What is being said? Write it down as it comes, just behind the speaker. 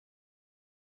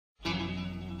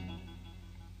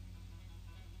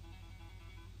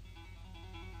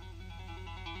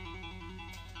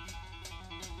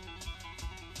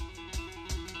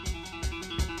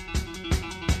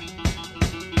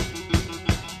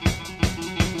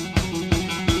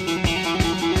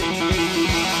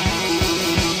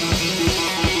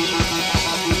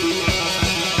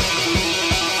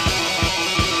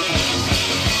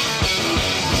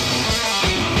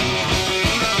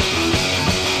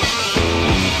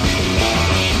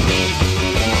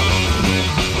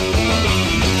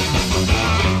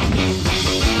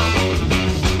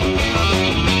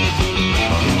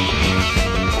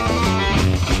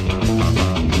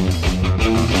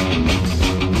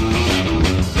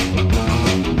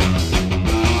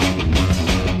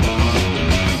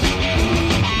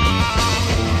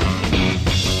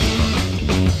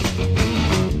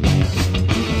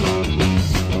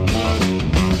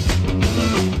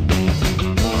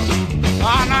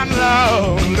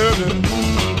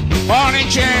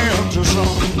change or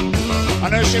something. I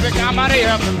know she become out of the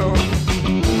afternoon.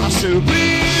 I said,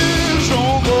 please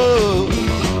don't go.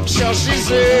 Shall she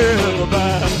say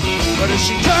goodbye? But if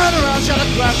she turn around, shall I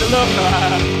grab the look in her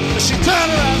eye? If she turn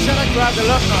around, shall I grab the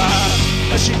look in her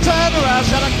eye? If she turn around,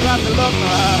 shall I grab the look in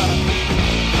her eye?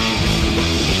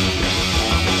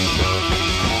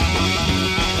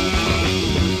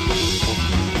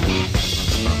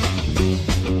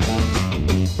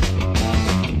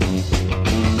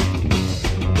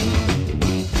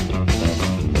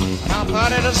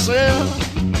 Party to sell.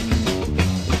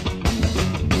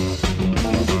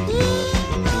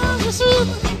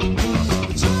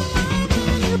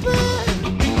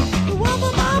 The one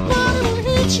with my body will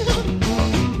hit you,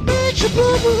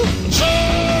 boo-boo.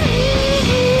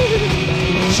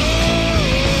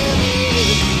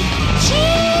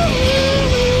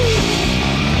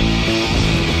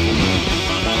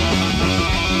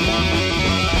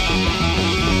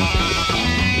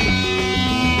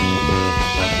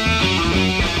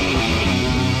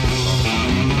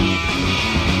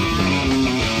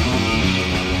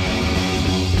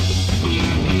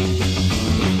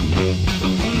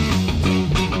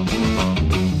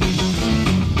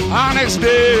 Next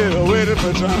day, I waited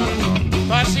for time.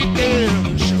 But she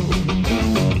didn't show.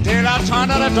 Till I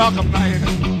turned out the dark of night.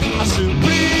 I said,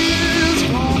 please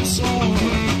come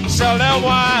soon. Sell that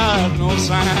wine, no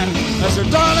sign. I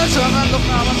said, darling, turn and look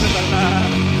now into the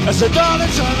light. I said, darling,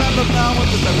 turn and look now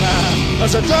into the light. I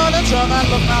said, darling, turn and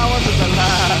look now into the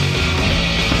light.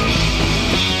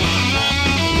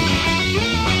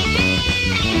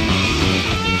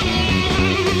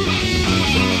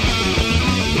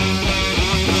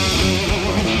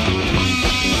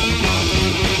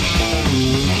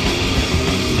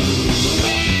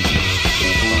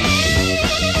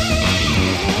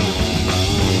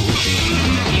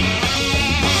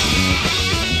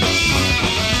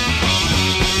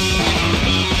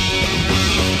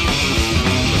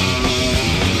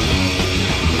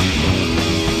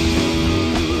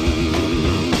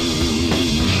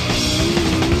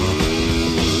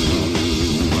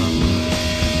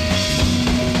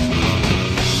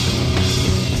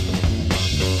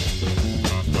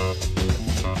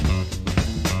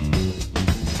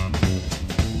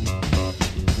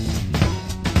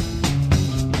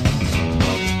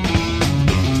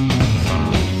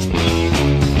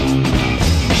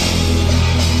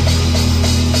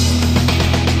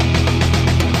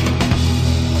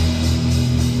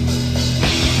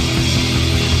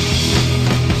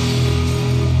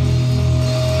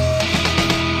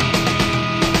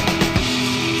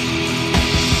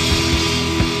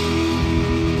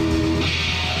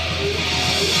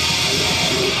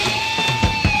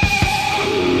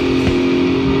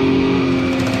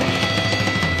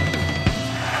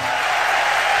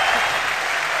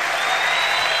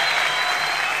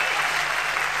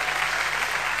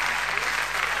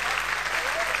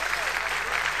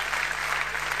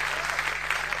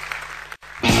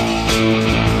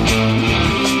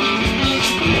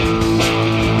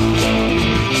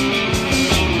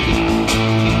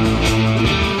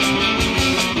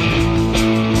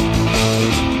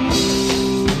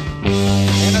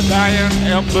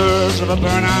 Embers of a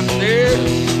burnout day,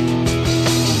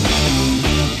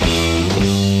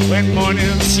 when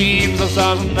morning seems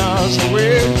 1,000 miles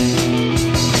away,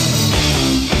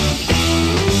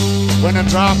 when a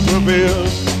drop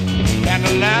reveals and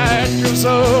the light gives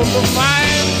up a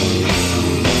fire,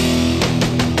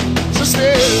 so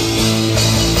stay.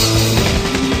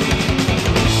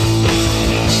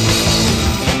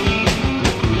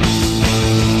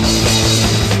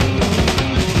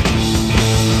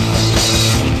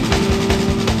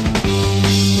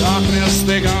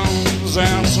 Thickens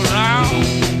and surround,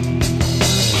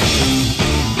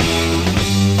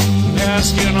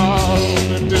 asking all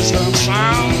the distant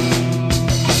sound.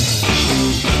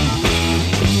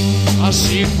 A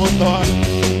seat for thought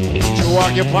to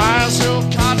occupy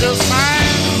self-conscious mind.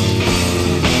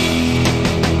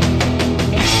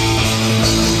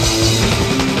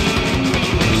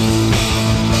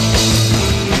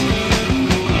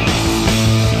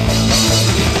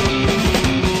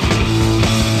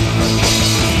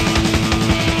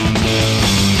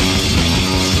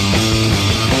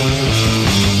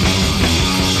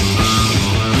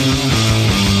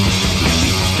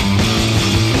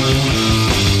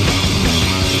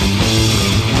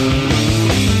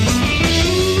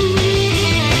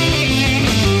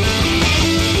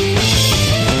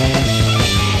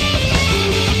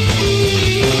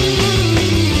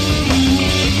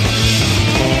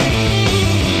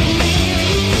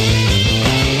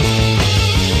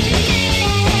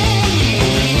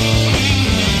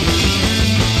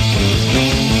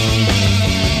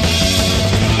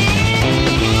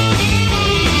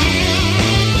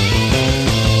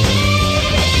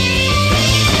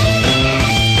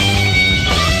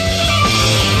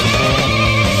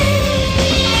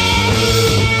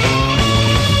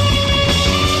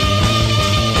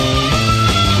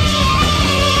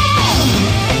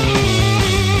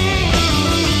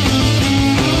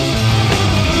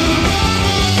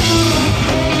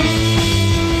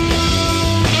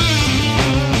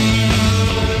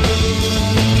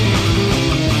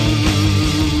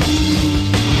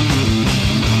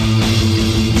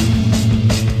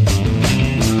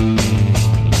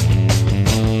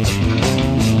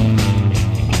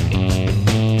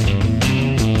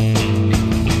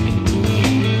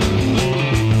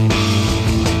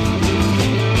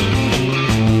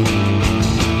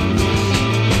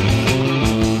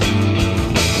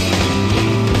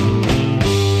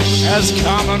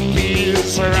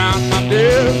 peace around my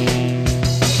bed.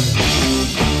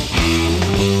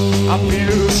 I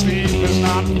feel sleep is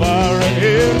not far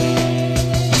ahead.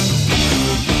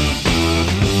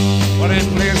 But in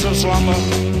place of slumber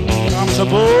comes a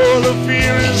bowl of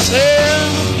fear instead.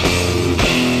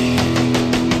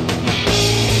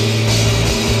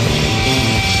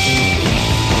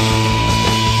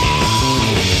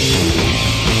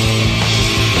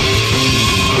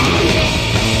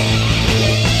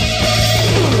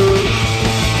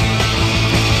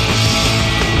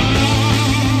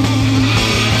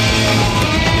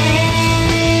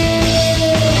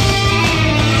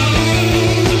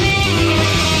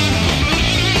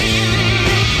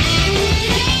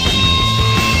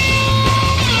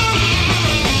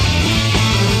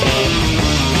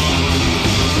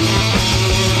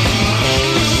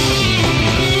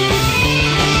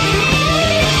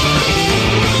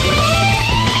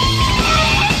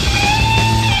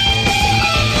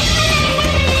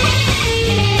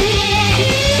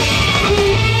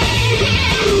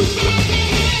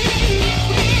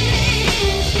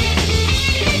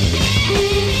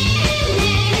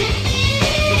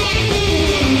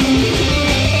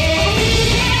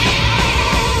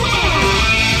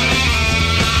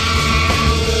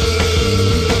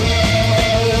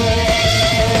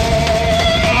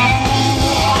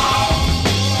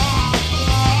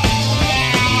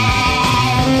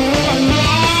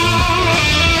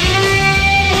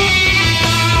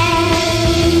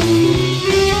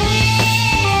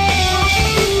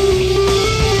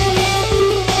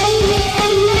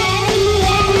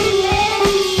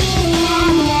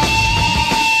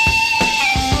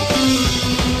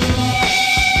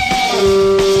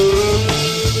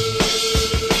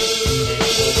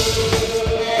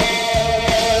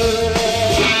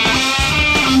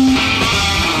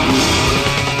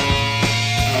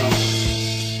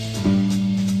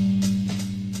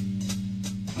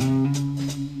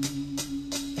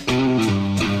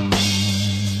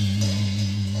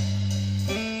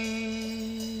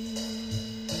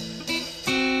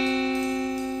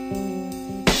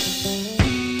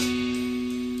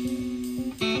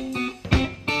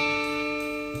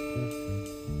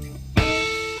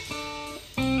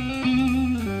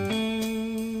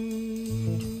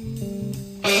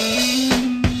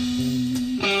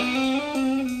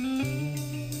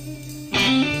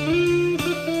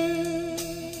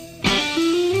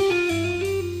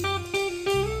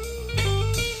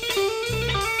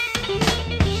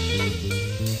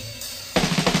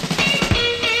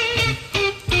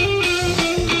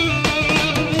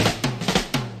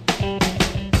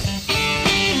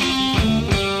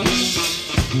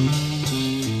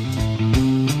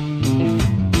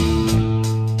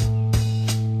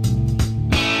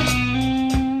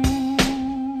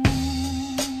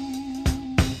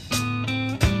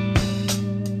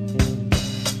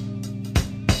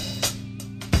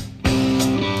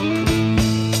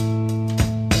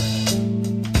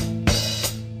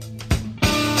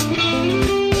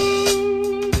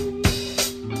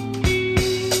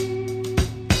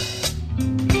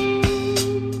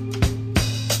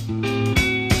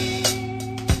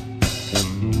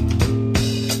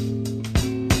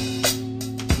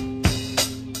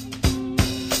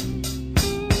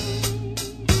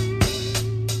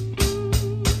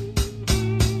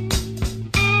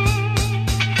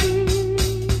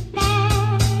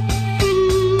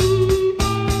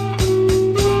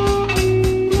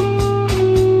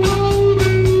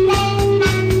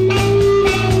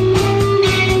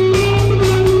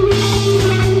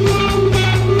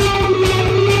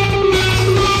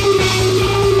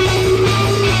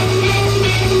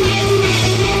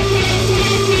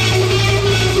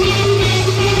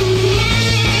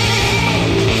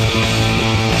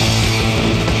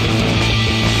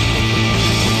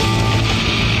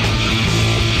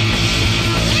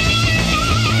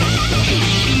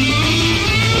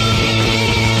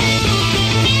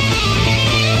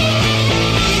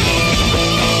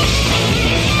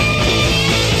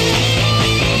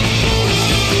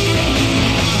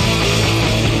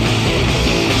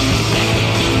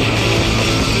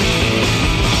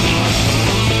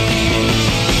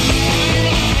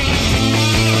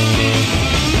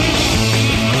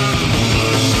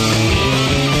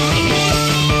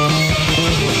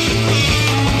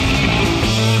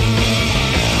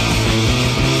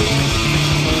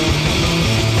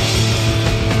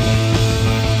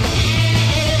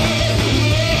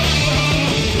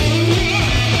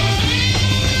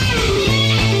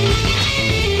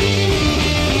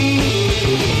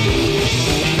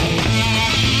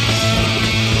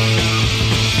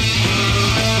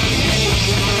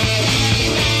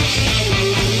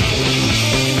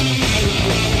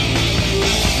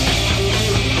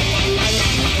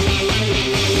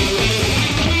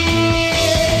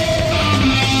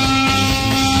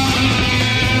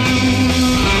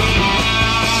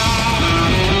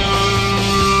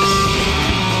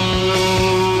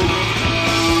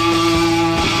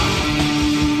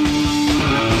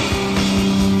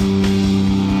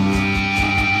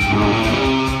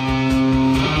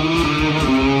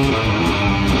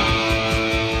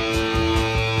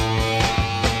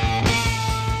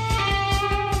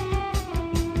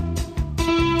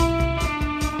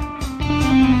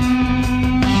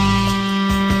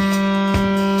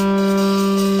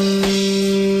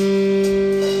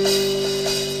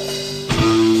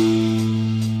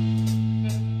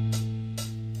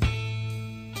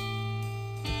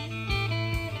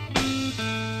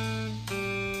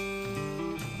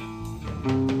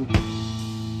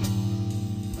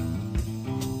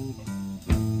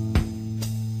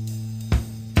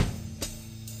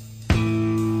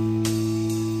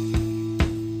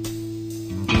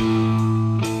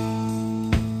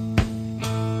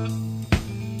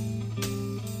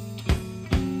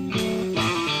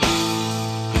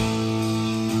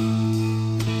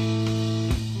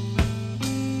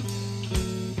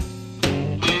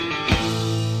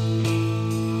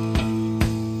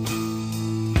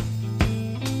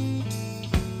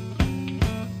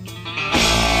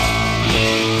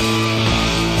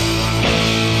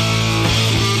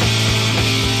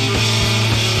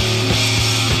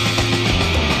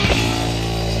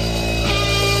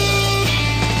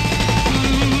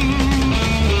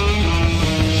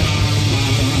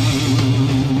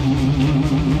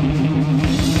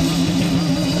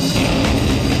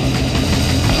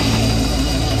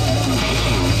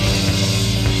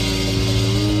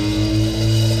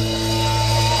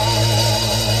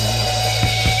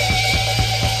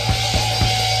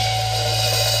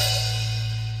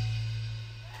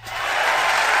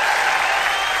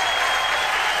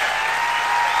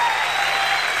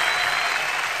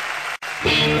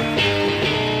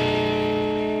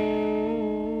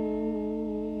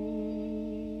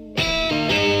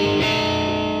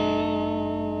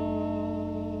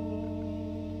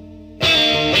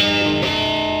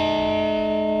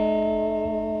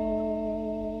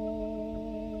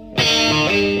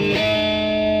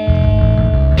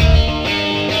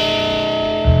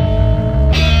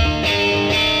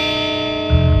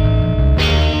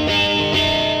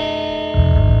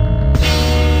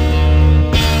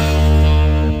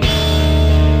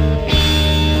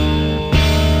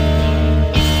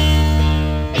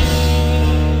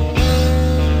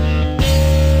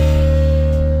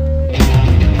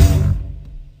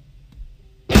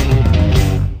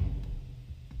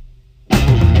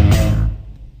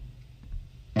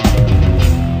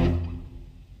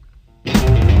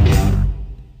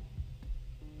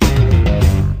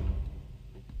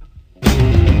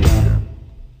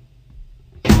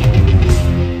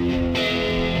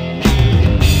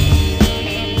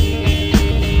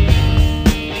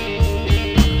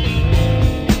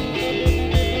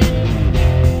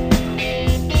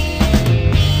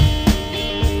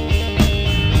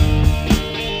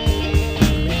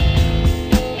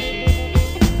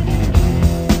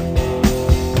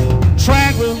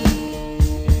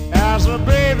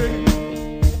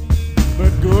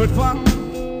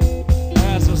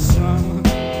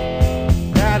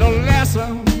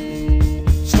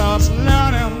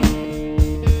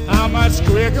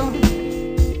 bigger,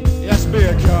 yes,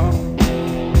 bigger.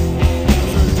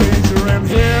 There's danger in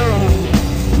here,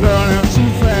 learning too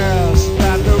fast.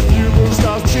 That the pupil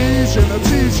starts teaching the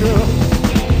teacher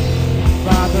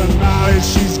by the knowledge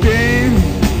she's gained.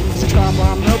 She come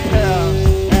from the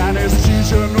past, and his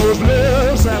teacher knows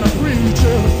less than a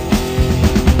preacher.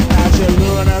 As you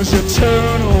learn, as you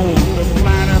turn on the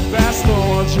planet that's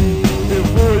towards you,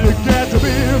 before you get to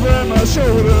be over my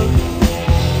shoulder.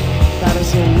 That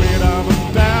is the weight of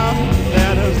a down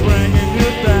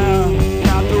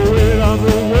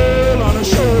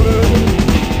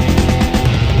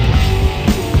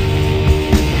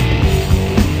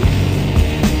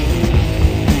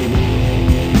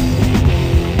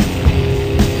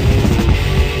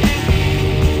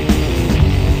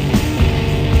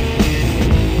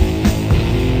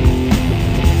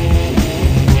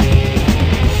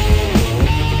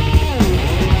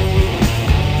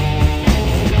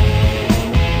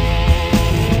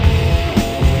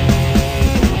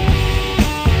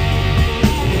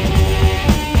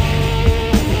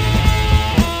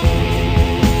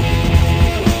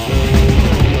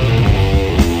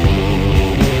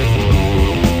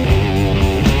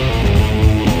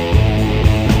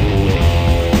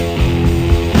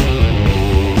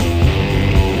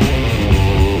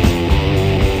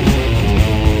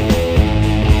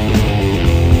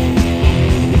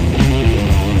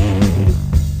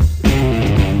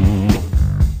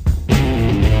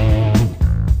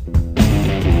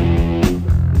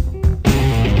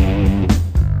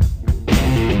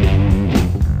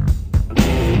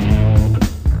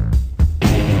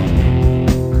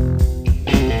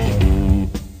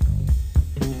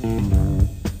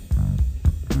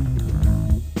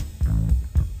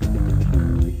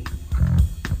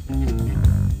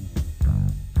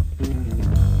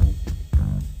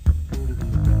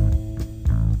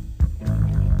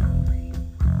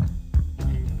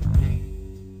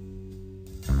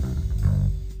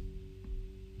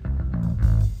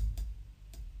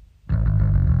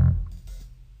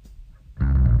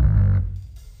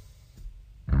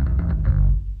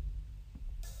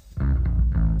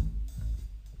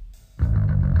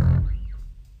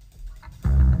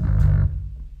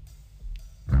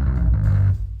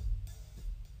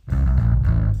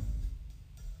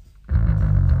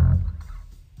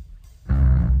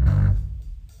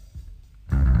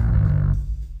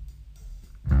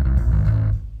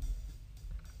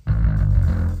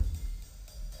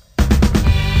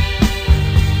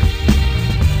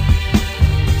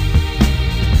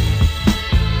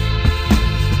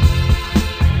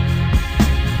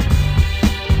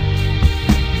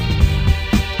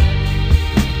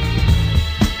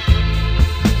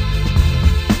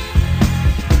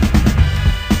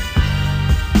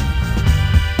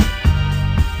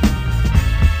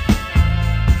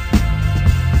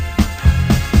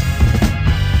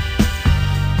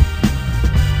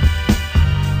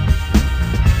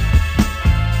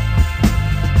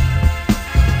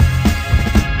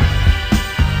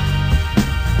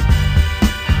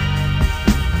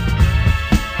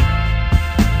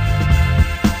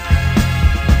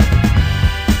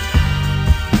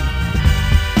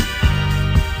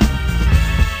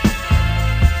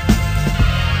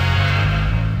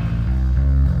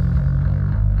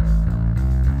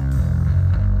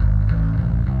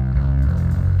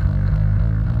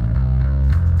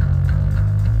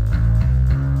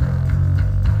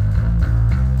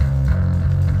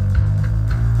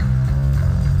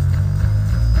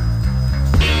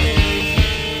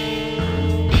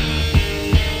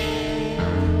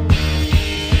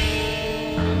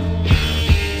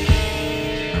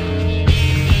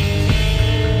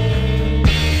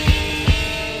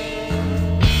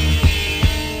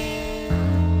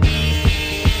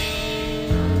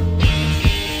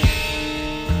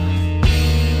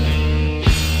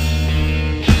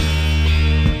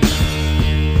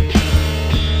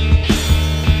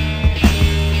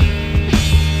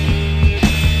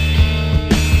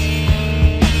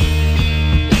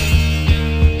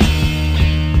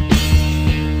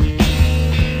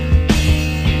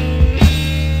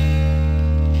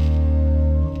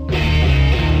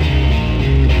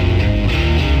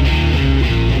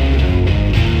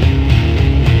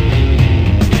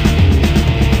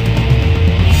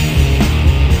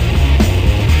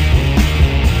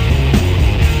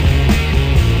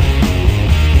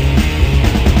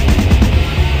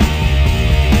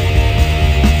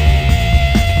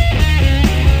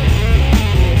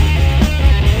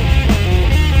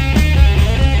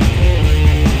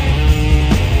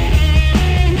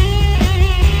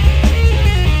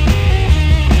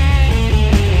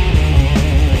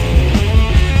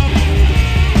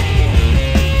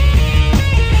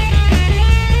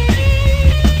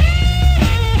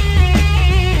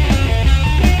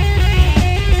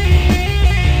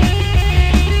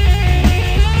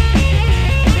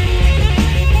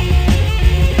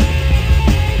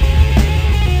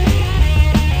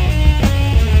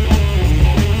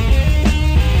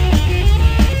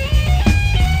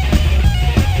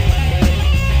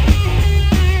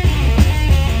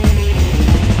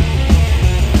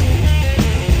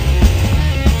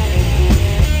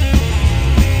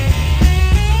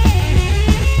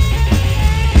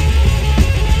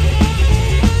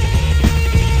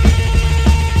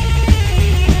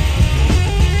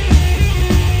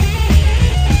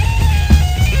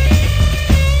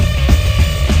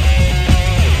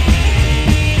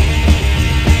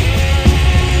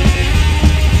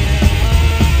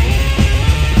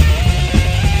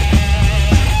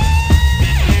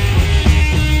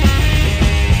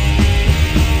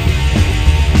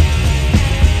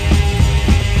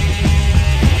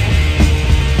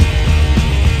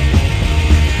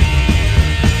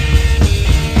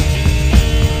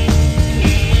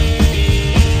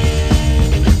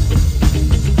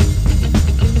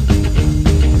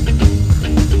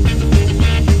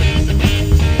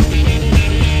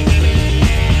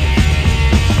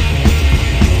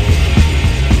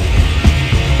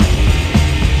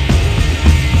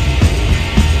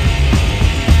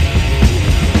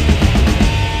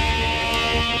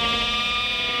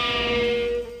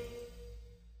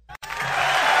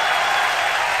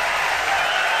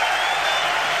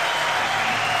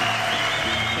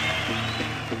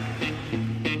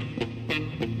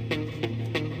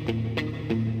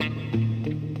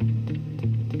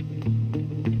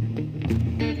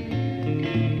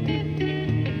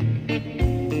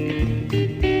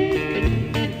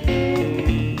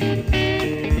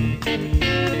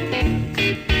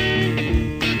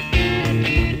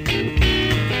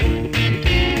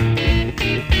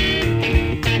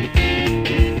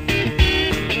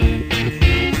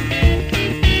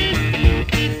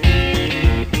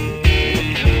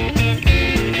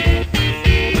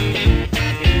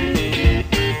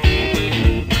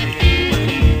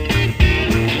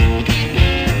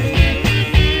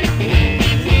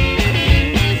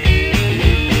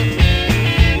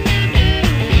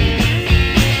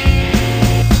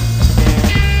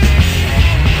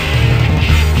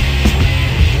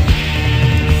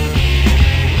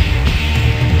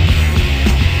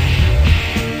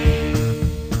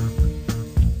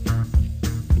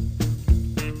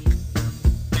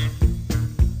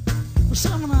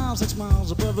 6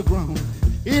 miles above the ground.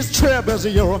 Each trip is a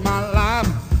year of my life.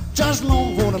 Just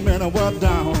long for the minute we're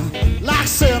down, like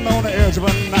sitting on the edge of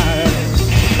a knife.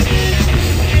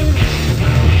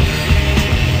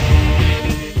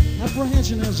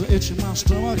 Apprehension is an itch in my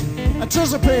stomach,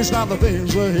 anticipation of the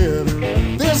things ahead.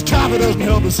 This coffee doesn't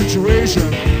help the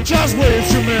situation, just wait a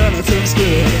few minutes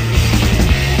instead.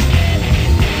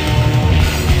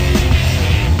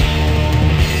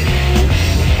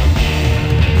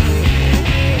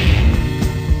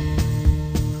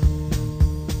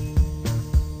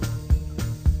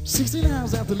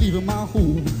 After leaving my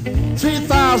home,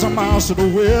 3,000 miles to the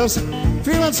west,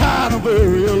 feeling tired and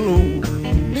very alone.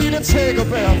 Need to take a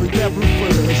bath and get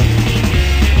refreshed.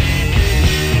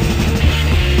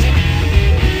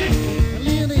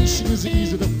 Alienation is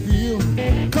easy to feel,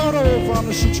 cut off from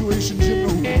the situations you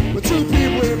know. With two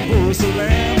people in both the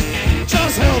land,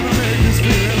 just help me make these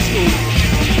feelings go.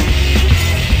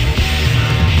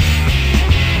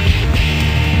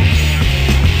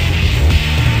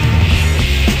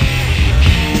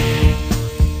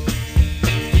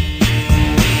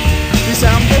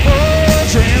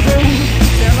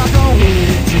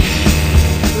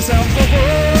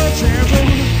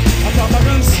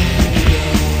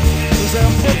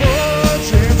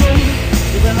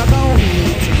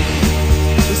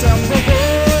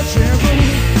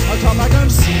 I come back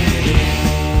and see.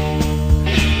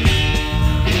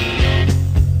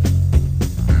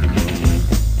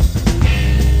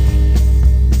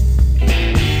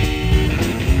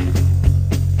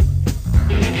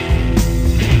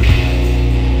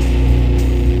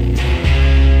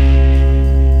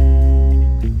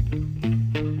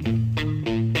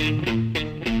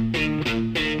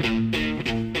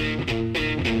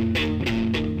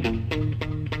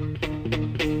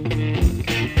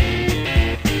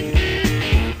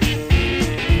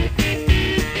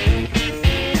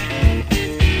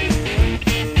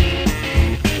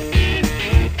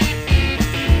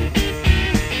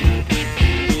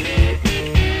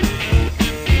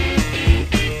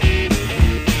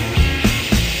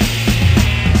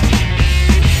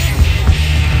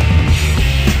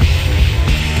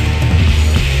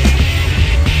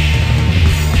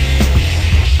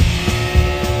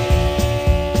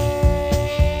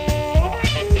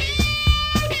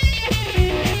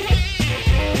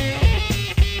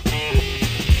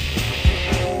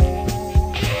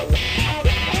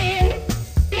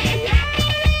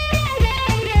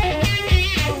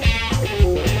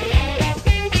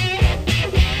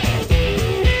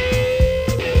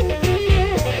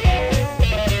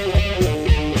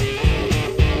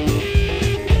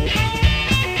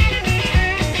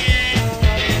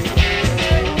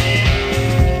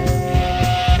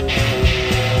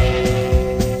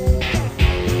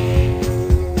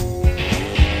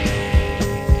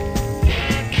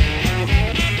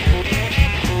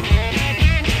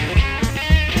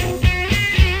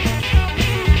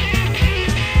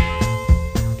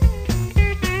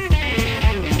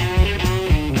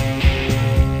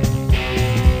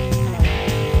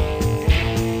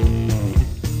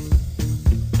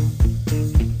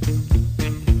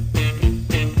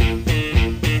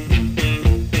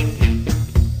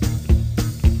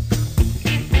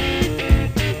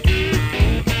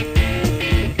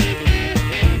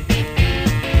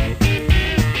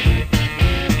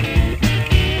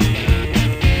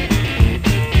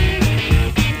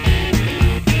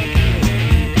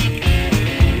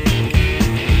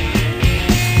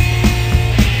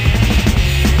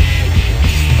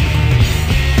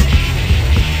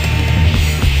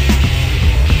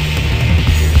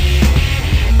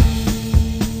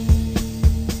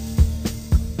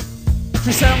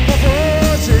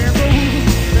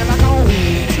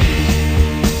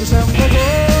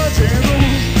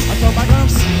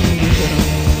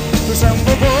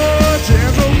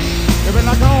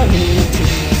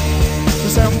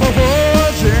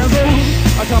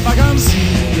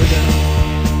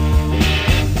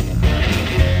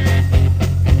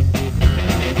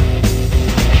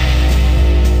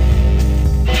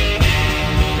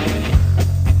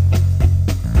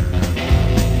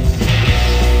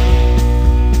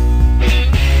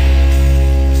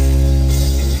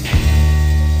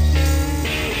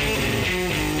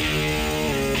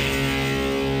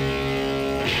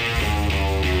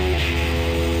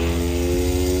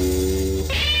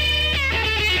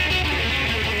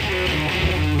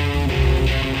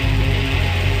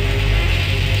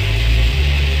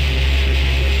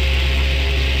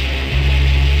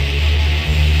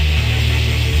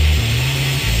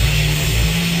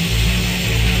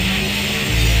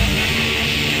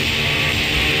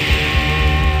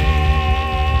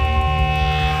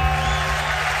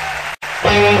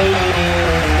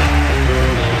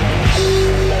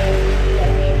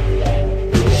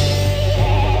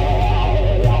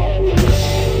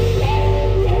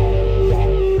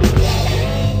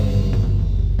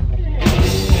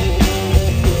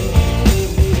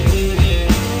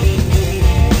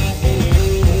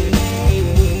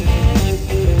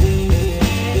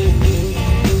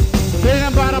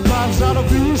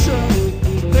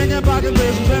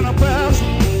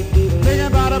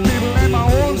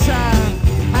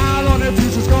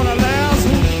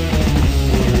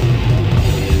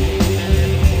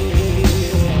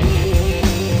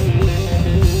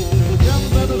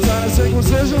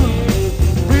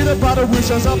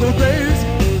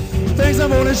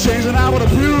 changing out with the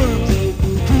pews.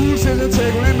 Who's here to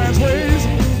take one man's ways?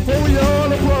 For we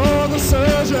all applaud the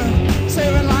surgeon,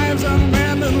 saving lives and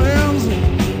mending limbs.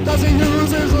 Does he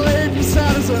use his latent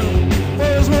sadism? For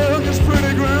his work is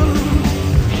pretty grim.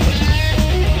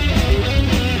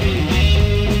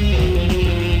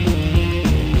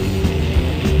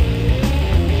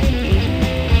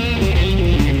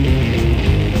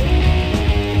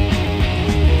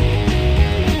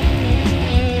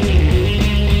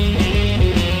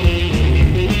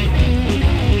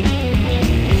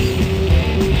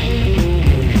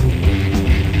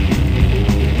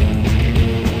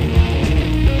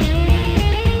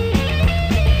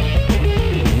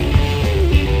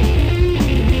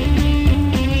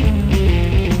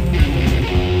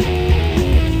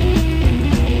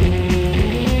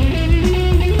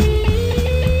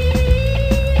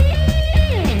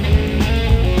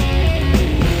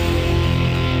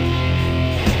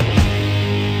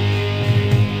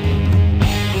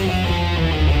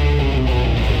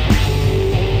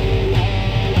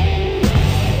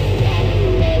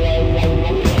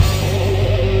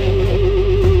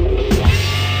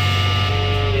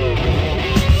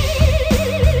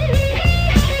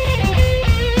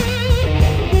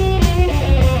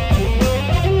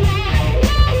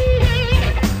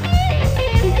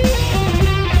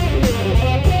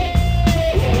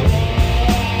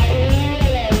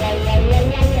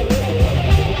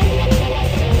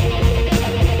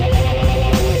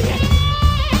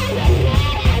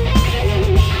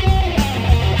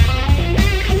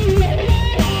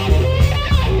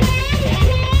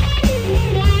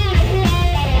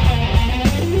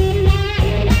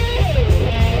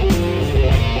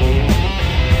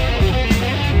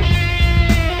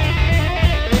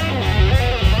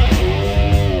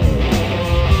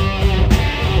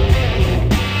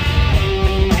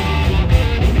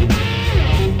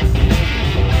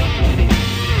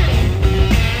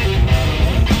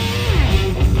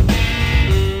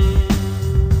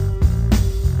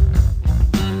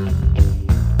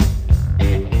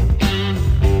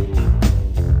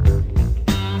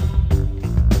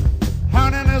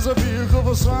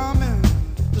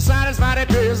 To satisfy their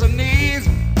basic needs.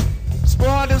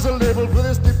 Sport is a label for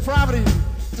this depravity,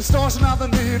 distortion of the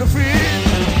need to feed.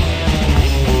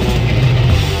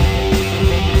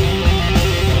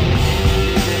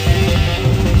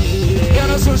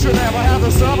 Innocent should never have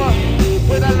to suffer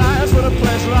with their lives for the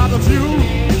pleasure of the few.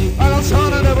 An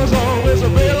alternative is always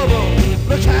available.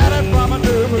 Look at it from a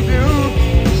different view.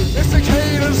 It's the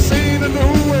cadence seen a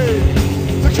new way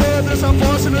to curb this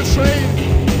unfortunate trait.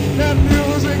 Let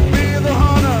music be the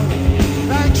honor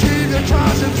and keep your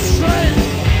conscience straight.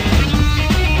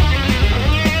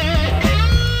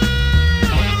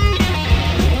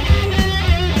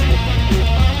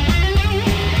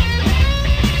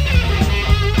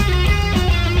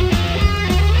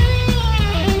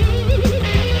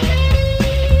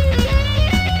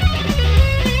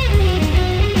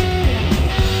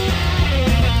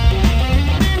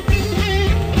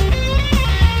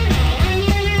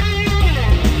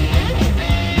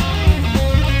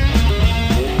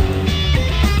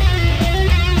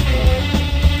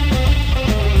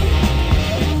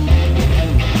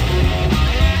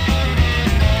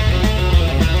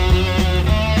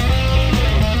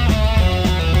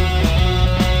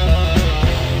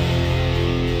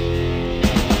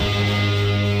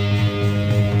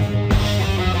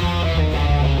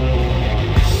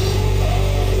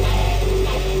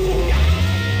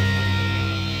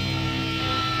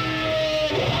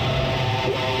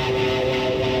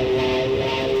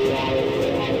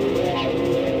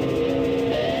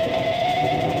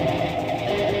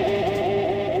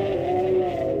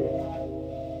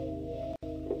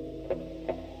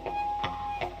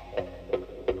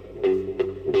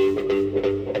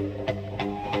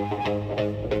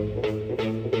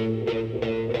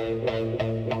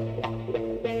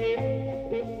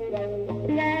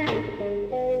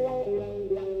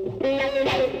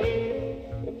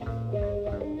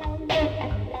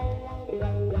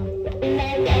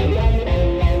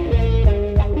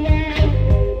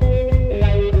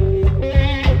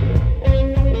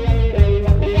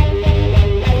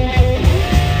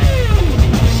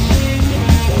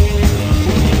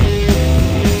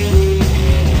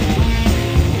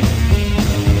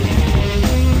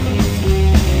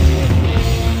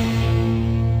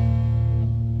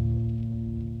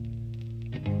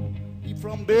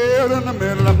 From bed in the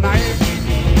middle of night,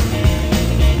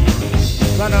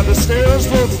 run up the stairs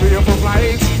for 3 or 4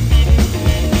 flights,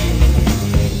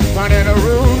 find in a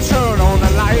room, turn on the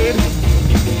light.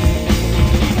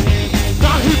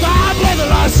 Knock you down, blow the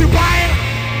lights you bright.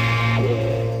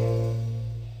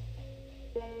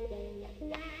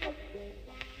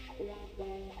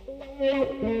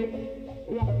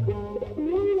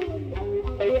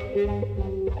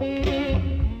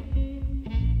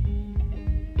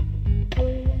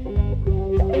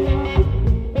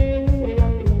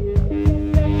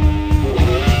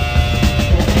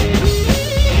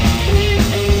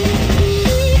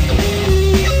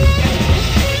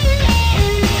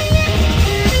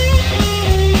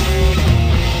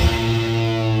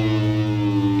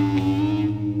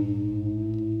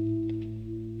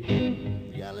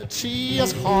 Reality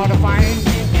is hard to find,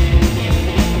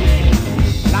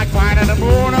 like finding the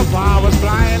moon if I was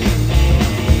blind.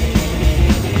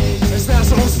 Is there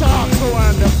some star so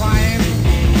undefined?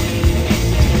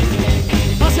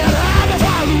 I said, how if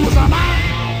I lose my mind?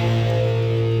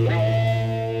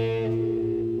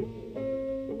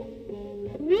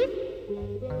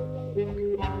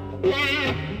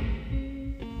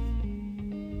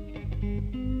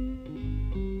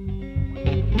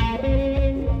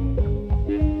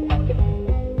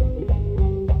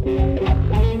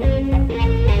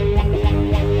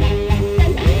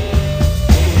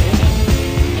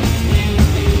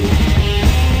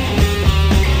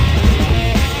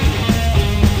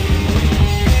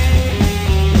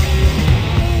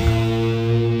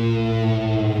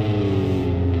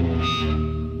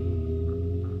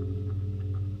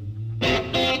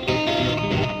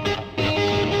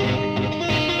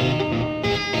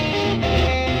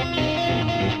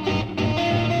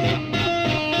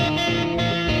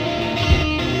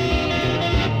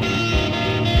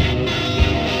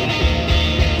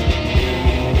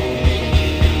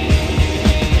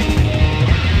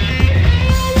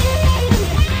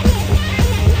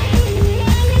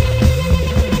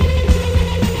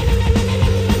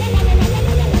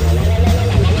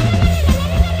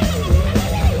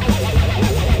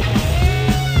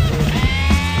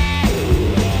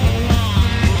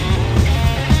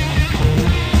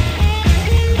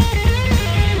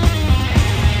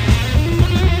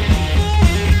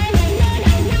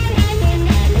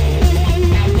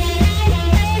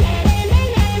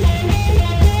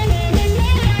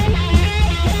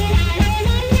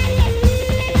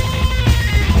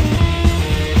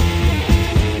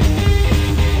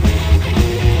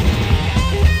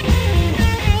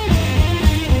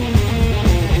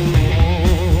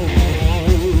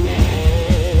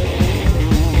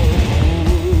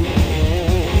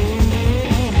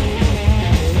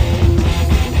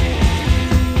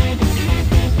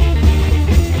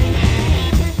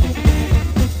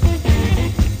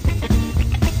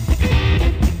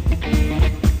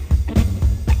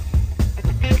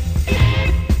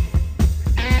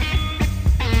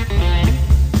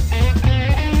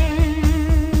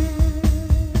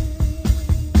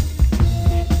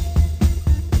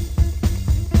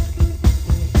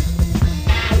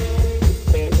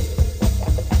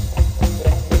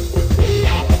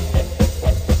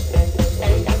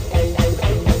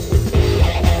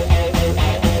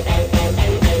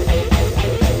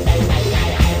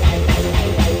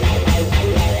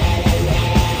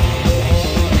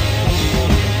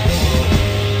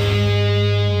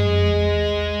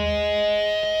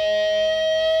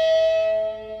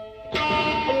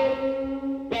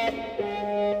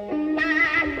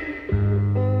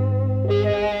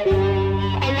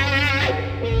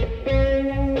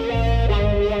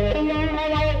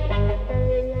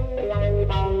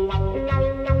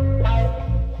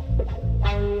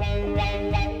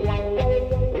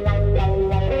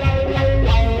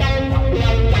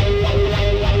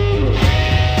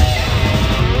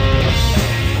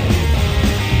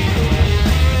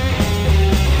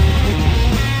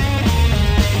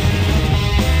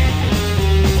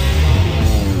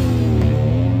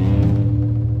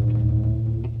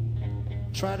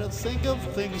 Try to think of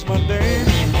things mundane.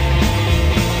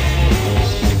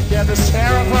 Get this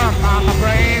terror on my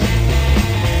brain.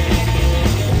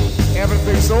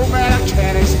 Everything's so bad I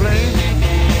can't explain.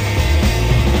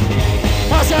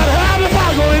 I said, how if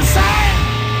I go insane?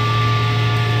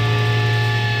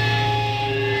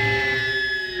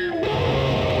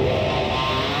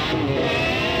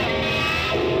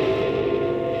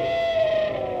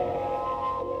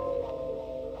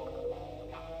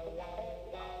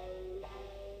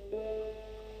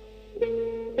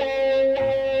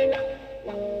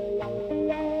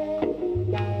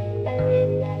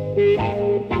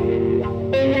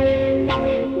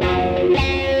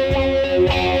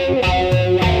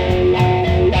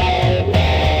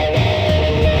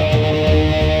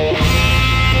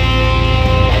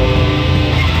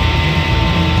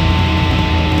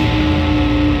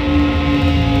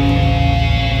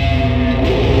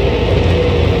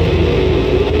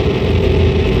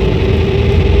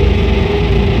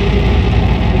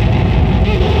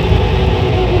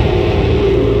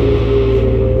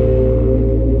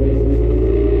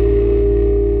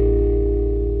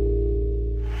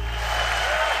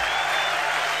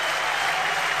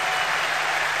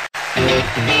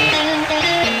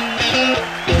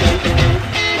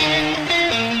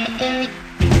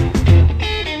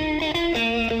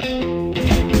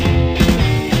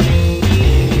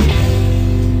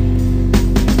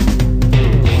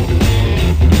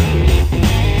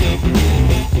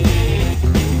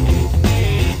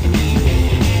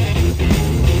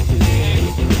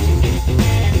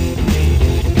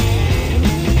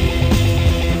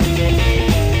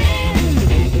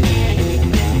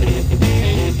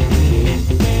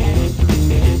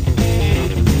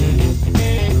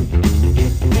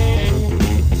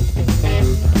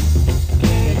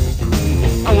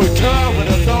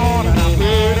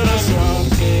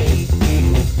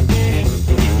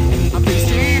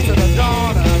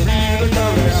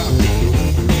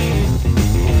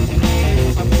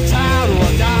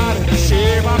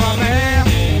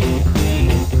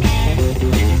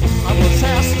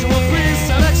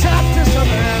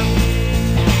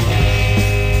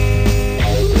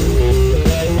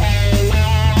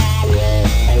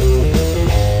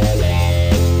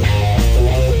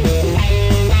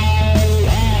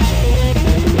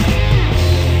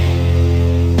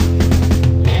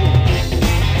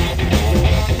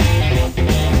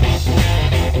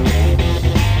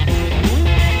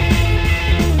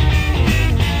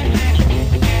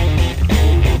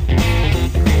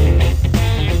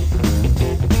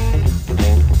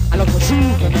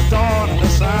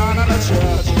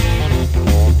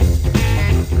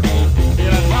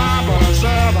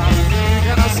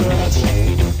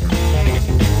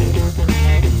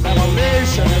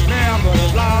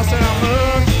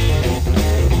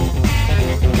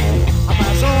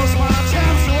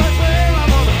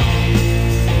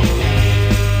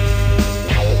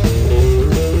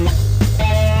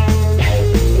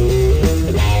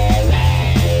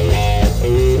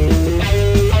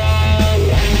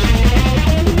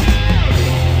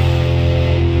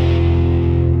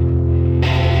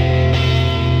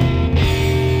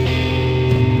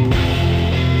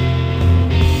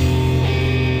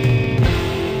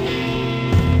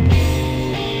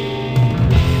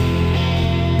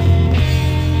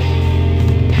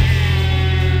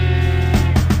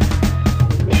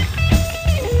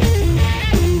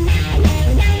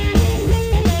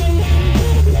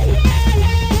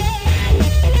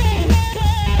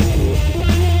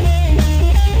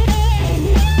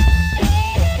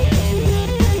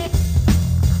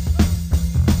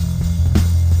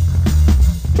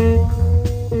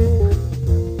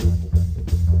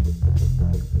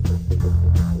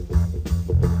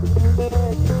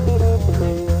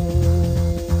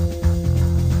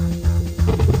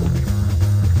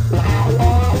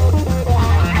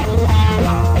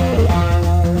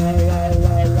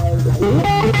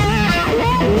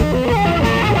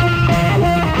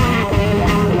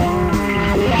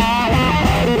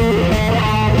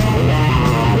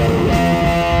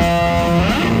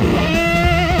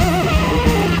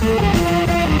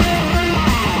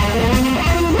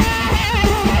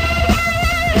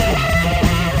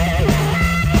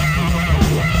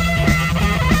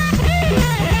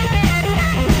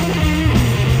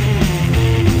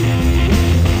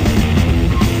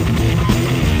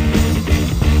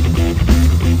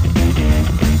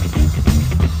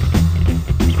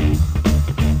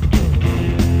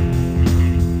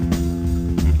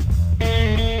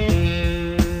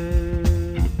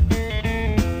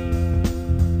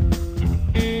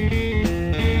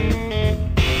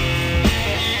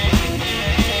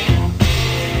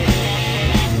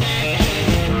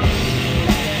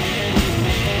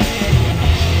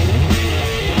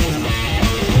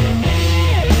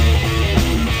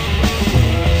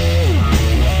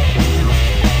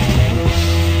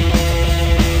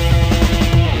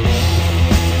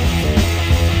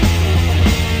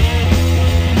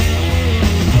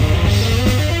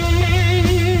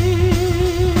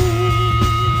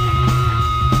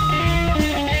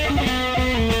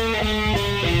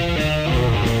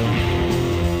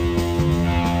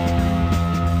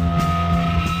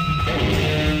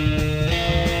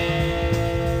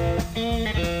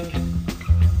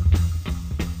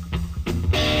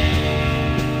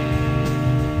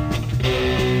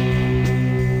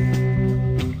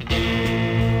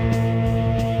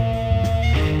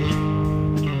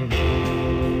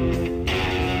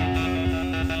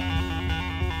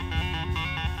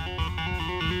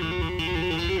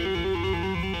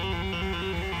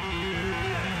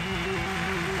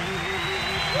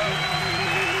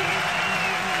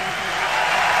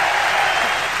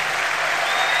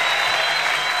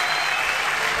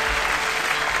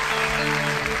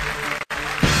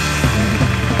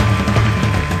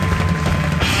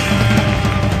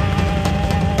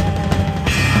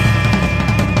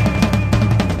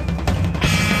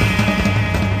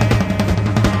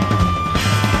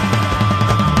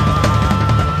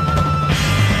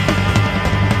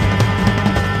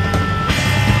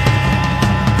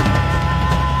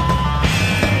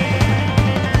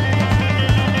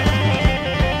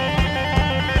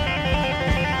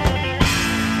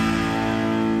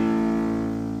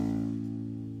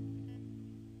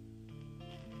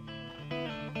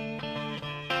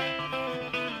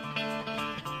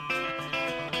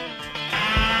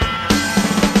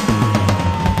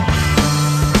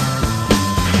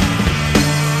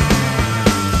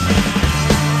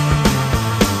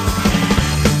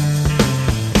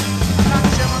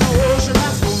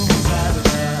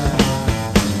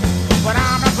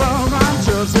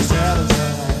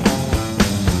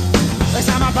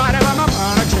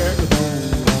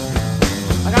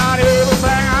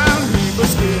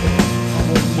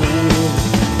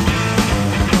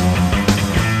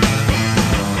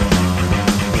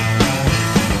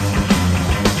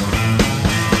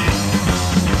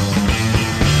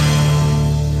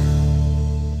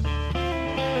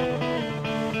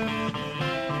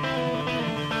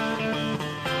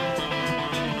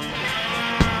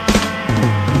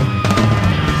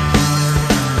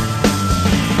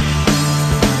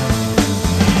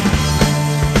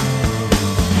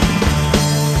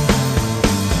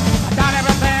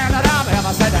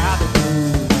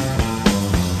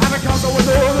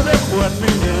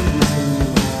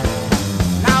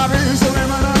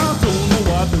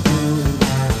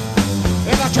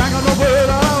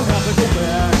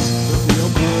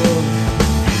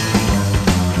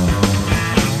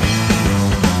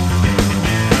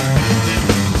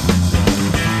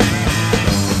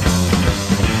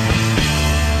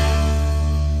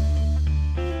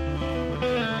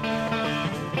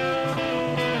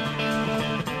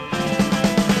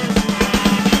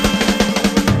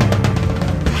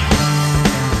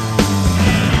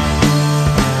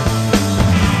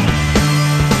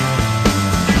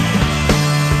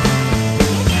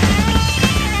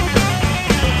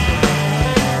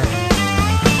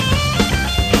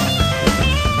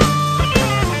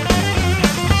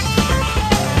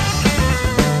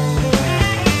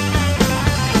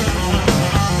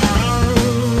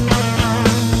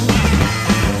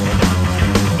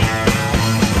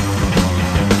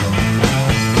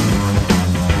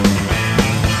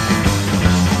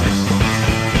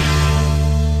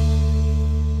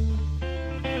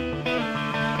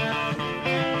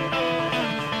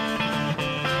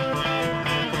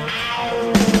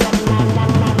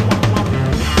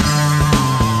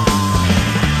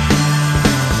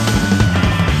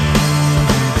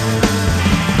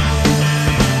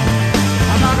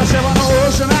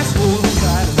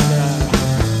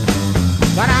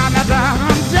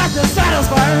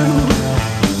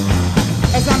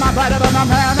 Right up in my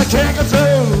mind, I can't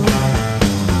control.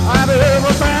 I have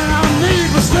everything I need,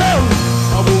 but still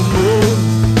I won't move.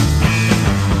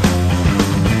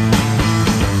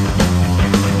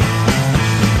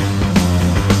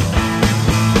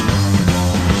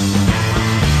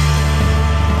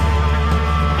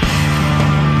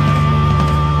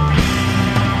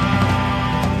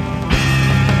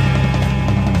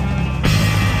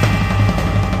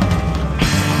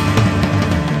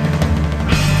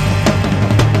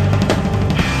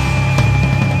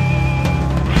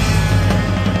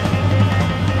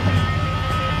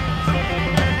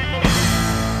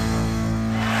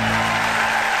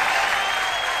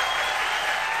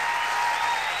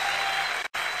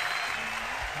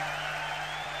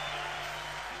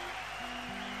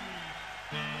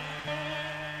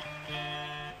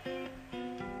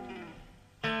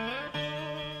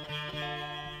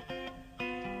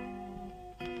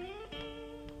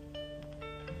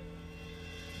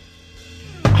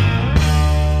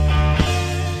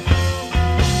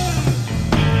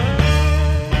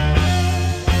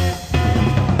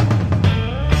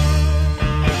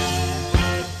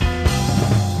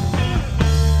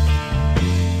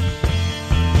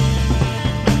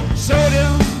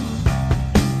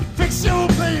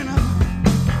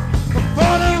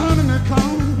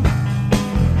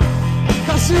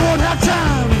 You won't have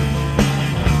time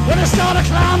when you start to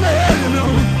climb the hill, you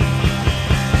know.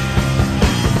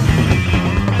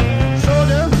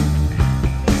 Soldier,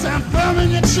 stand firm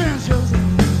in your trenches.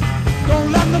 Don't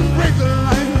let them break the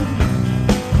line,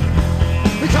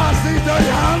 because these are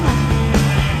young.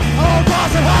 All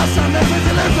boys and hearts and they're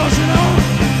pretty little, you know.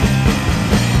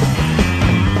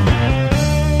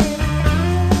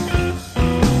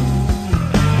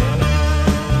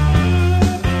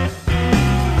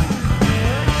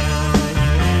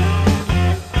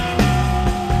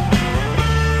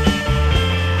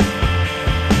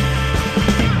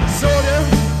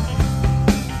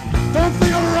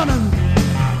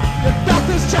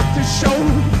 Show.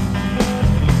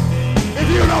 If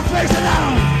you don't face it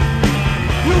down,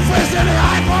 you face any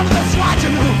hype under the SWAT,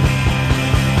 you know.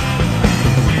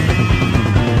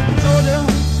 Soldier,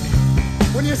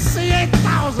 when you see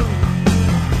 8,000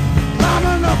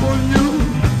 climbing up on you,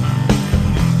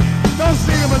 don't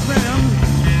see them as men,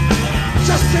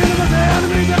 just see them as the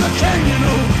enemies of the king, you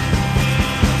know.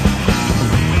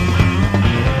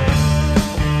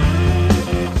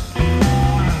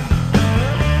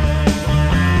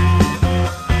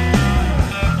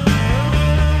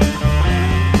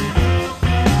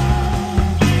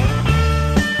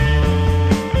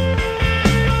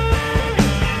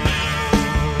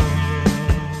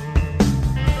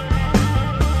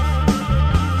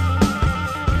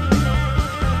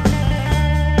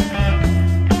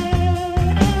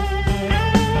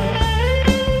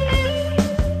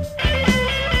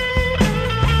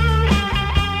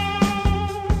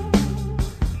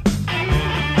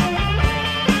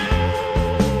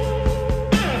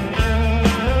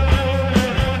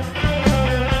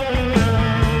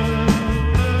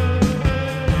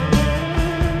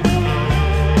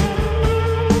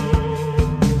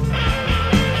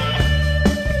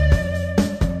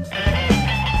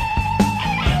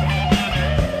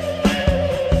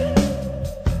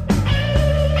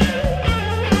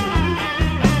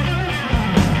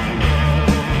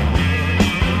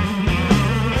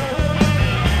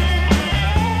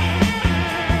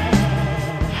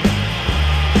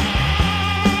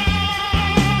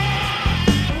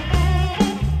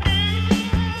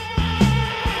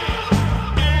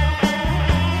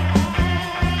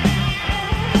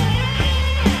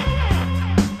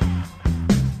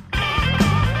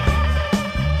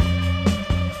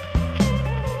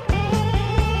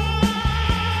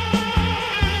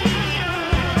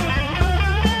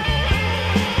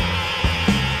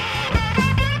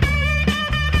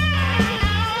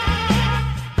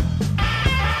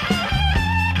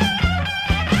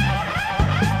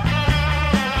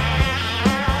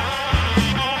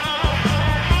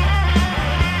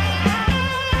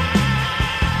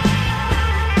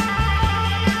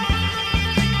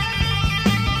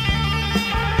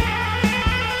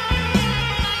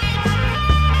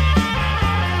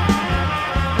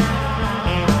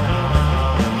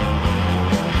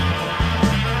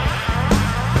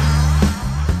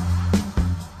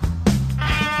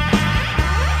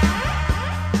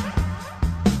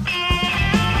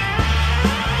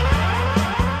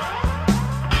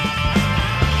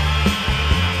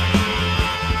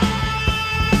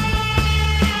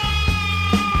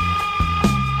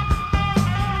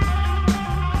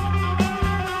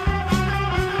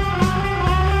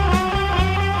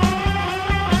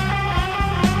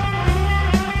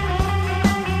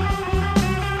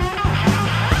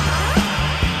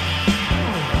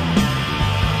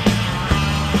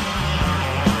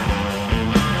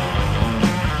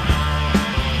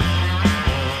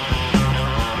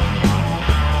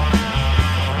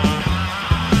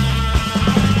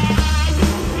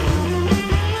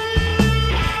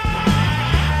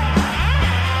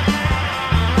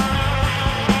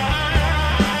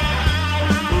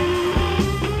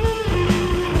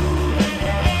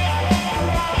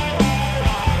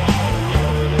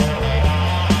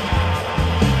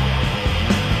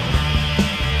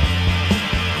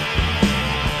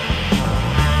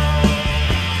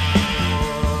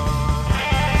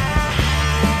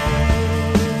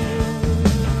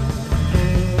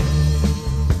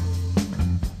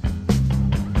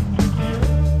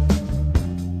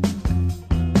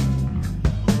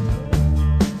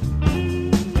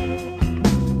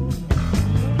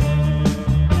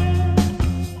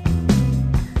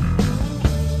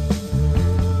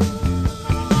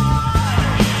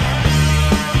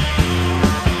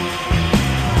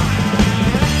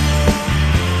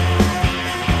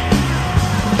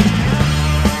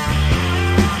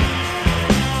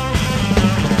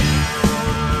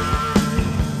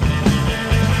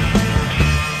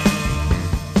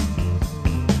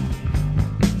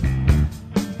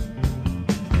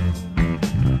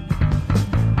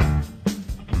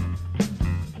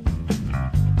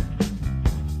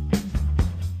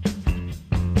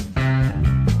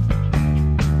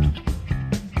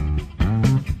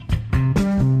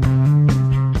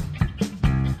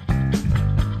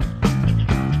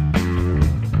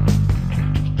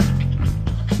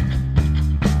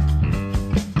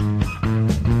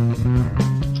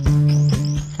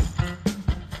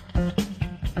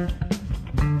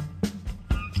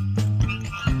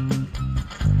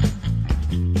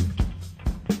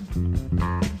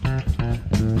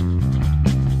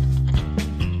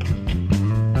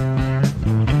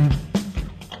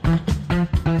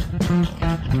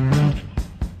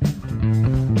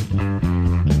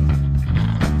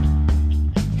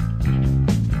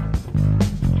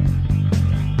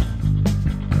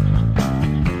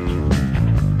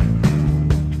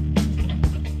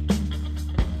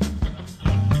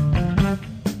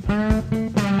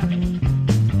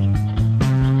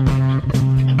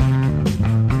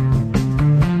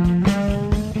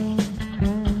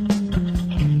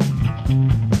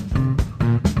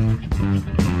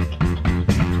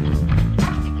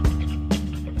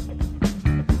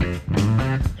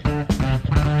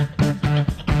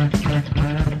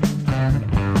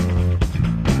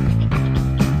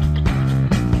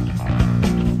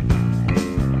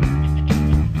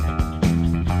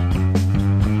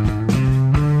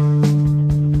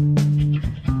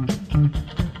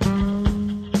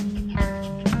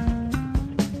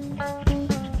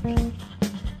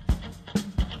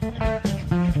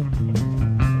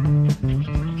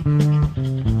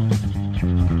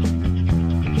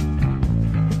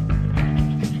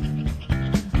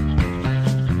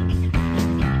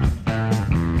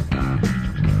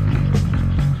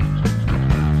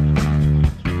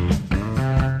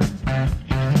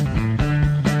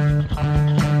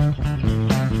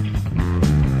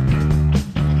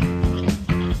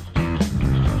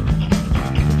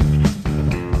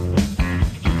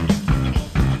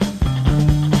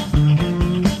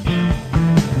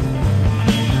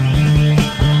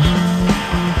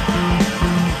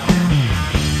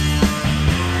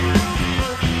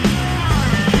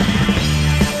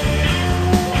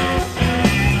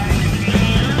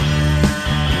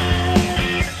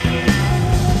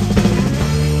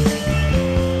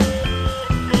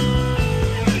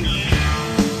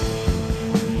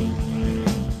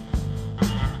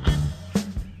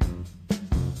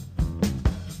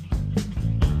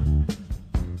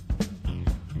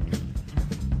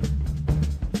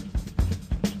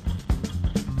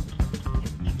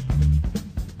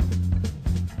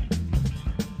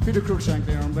 Peter Cruikshank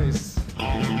there on bass.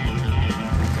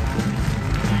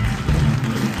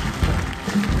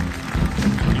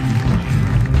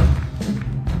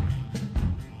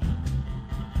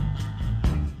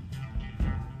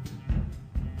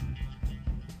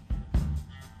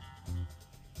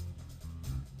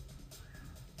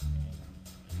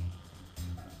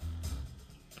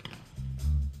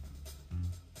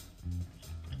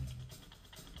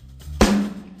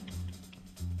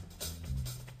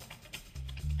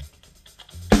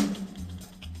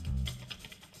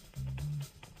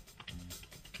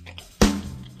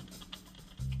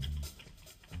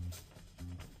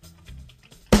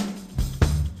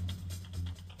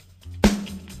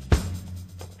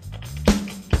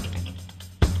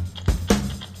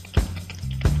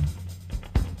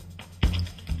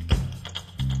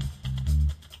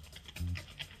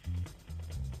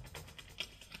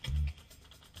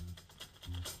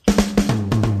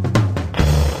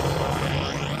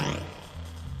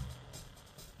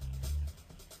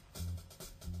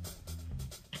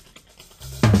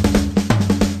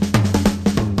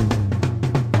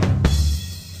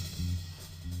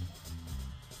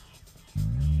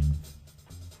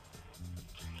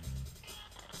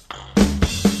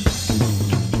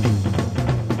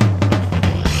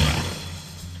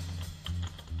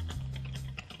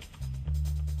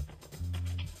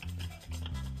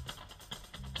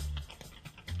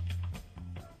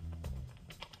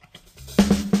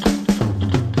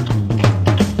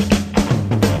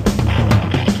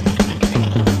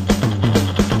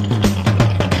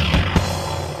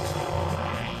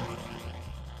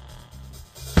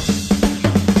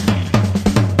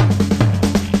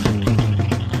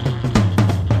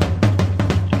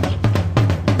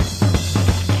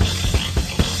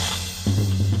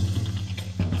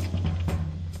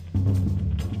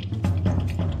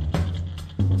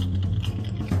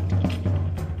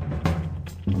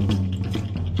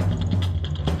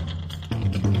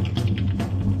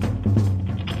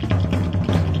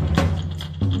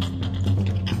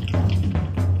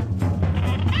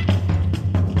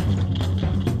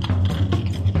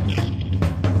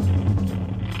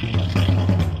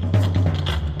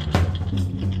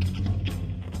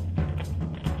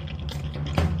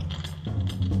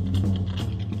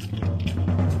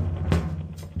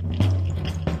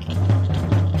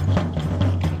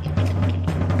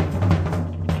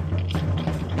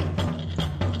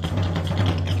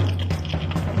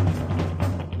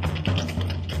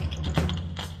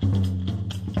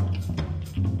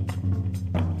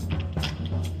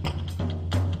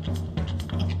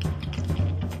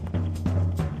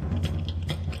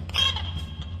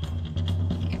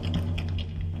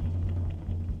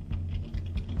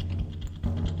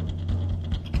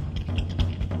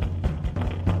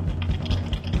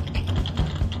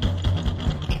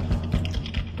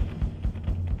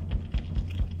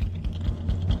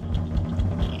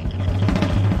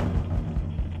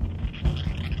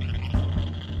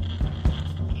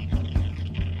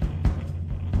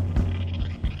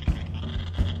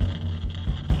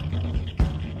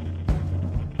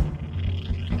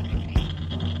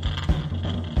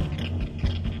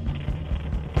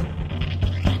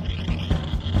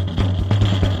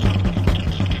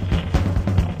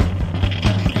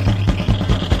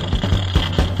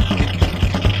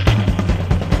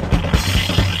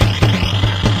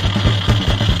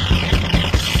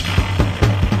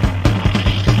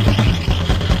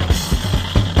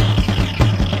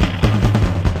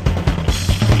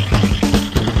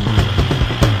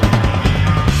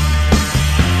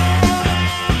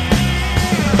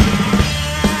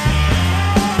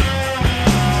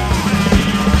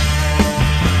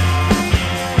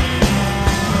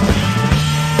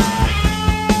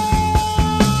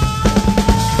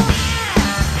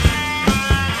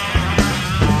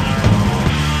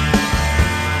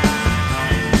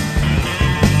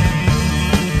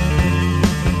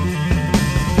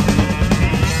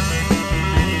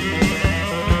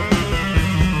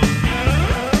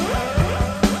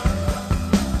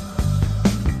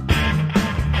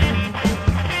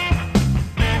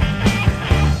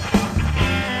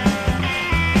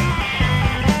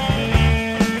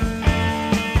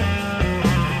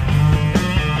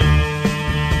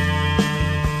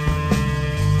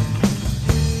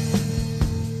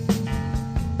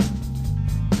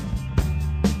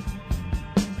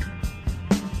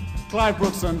 Clive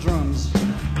Brooks on drums.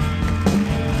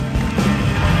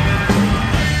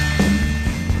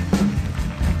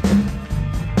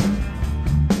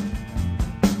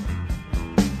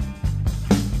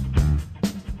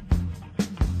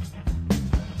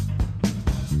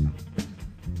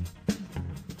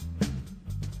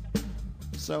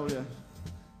 Soldier,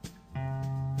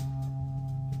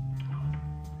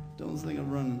 don't think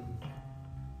of running,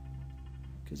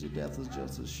 'cause your death is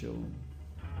just as sure.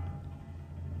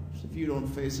 So if you don't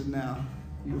face it now,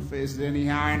 you'll face it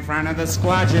anyhow in front of the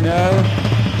squad, you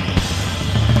know.